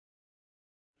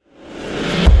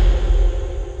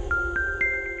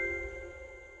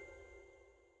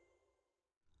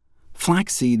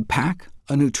flaxseed pack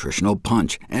a nutritional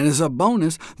punch, and as a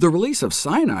bonus, the release of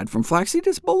cyanide from flaxseed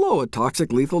is below a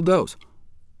toxic lethal dose.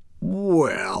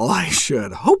 Well, I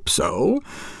should hope so.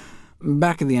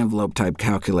 Back-of-the-envelope type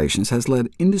calculations has led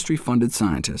industry-funded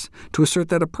scientists to assert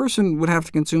that a person would have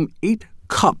to consume 8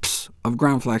 cups of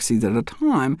ground flax seeds at a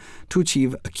time to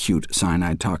achieve acute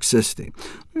cyanide toxicity.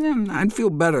 I'd feel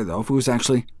better, though, if it was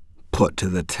actually put to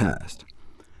the test.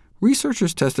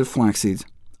 Researchers tested flax seeds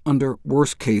under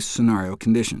worst-case scenario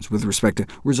conditions with respect to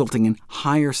resulting in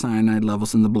higher cyanide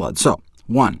levels in the blood. So,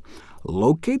 1.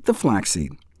 Locate the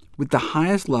flaxseed with the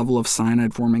highest level of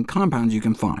cyanide-forming compounds you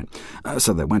can find.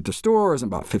 So they went to stores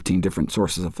and bought 15 different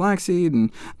sources of flaxseed,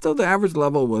 and though the average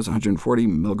level was 140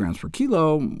 milligrams per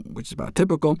kilo, which is about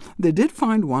typical, they did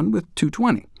find one with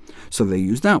 220, so they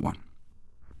used that one.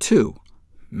 2.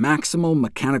 Maximal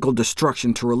mechanical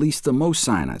destruction to release the most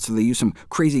cyanide, so they used some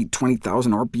crazy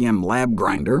 20,000 RPM lab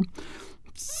grinder.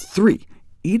 3.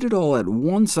 Eat it all at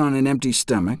once on an empty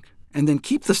stomach, and then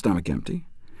keep the stomach empty.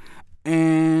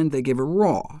 And they gave it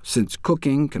raw, since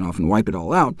cooking can often wipe it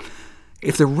all out.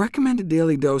 If the recommended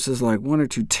daily dose is like 1 or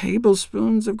 2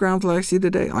 tablespoons of ground flaxseed a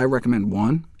day, I recommend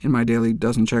 1 in my daily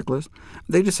dozen checklist,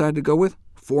 they decided to go with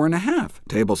 4.5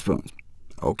 tablespoons.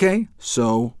 OK,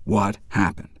 so what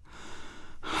happened?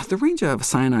 The range of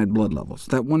cyanide blood levels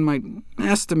that one might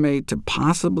estimate to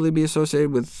possibly be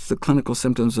associated with the clinical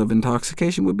symptoms of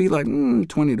intoxication would be like 20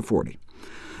 to 40.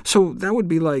 So that would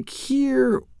be like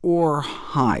here or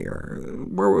higher,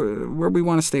 where we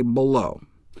want to stay below.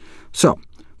 So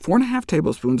 4.5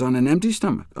 tablespoons on an empty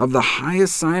stomach of the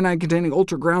highest cyanide-containing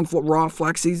ultra-ground raw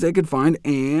flax seeds they could find,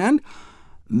 and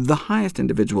the highest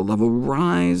individual level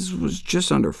rise was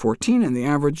just under 14, and the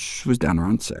average was down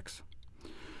around 6.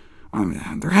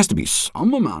 There has to be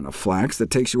some amount of flax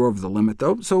that takes you over the limit,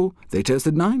 though, so they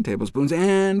tested 9 tablespoons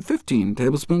and 15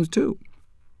 tablespoons too.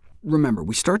 Remember,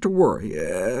 we start to worry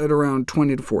at around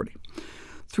 20 to 40.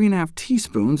 3.5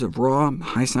 teaspoons of raw,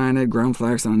 high cyanide ground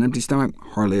flax on an empty stomach,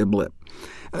 hardly a blip.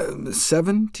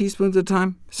 7 teaspoons at a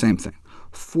time, same thing.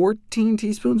 14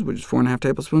 teaspoons, which is 4.5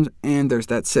 tablespoons, and there's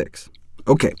that 6.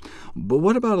 OK, but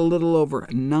what about a little over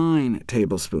 9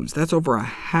 tablespoons? That's over a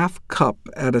half cup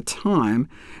at a time,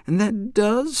 and that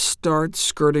does start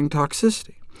skirting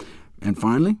toxicity. And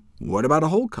finally, what about a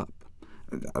whole cup?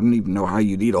 I don't even know how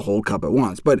you'd eat a whole cup at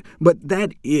once, but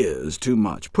that is too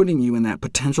much, putting you in that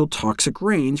potential toxic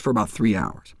range for about 3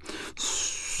 hours.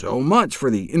 So much for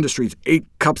the industry's 8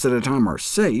 cups at a time are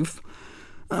safe.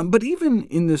 But even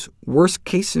in this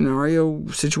worst-case scenario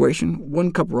situation,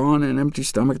 1 cup raw on an empty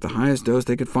stomach, the highest dose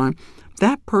they could find,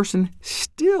 that person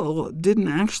still didn't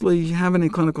actually have any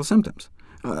clinical symptoms.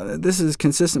 This is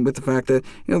consistent with the fact that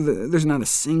there's not a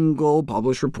single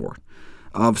published report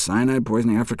of cyanide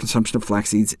poisoning after consumption of flax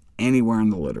seeds anywhere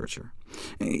in the literature.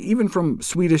 Even from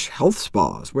Swedish health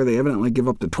spas, where they evidently give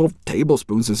up to 12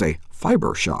 tablespoons as a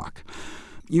fiber shock.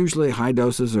 Usually high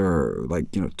doses are like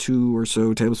 2 or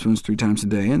so tablespoons 3 times a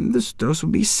day, and this dose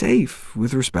would be safe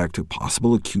with respect to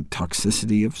possible acute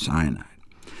toxicity of cyanide.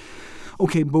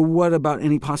 OK, but what about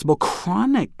any possible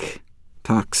chronic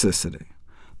toxicity?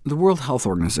 The World Health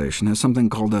Organization has something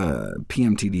called a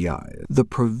PMTDI, the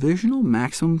Provisional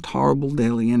Maximum Tolerable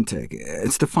Daily Intake.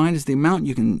 It's defined as the amount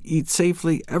you can eat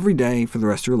safely every day for the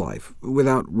rest of your life,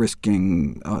 without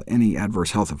risking any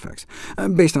adverse health effects,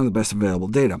 based on the best available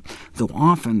data, though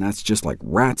often that's just like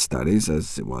rat studies,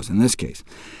 as it was in this case.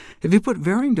 If you put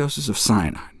varying doses of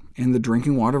cyanide in the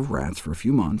drinking water of rats for a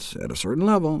few months at a certain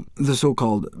level, the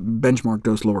so-called benchmark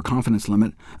dose lower confidence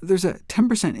limit, there's a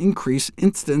 10% increase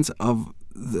incidence of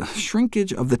the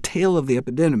shrinkage of the tail of the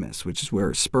epididymis, which is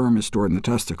where sperm is stored in the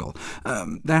testicle.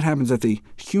 That happens at the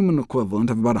human equivalent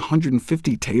of about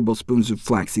 150 tablespoons of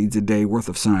flax seeds a day worth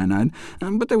of cyanide,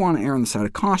 but they want to err on the side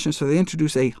of caution, so they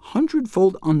introduce a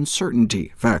 100-fold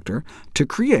uncertainty factor to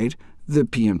create the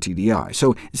PMTDI.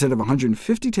 So instead of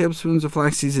 150 tablespoons of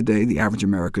flax seeds a day, the average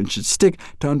American should stick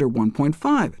to under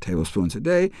 1.5 tablespoons a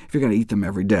day if you're going to eat them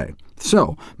every day.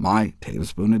 So my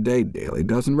tablespoon-a-day daily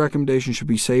dozen recommendation should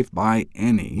be safe by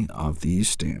any of these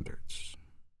standards.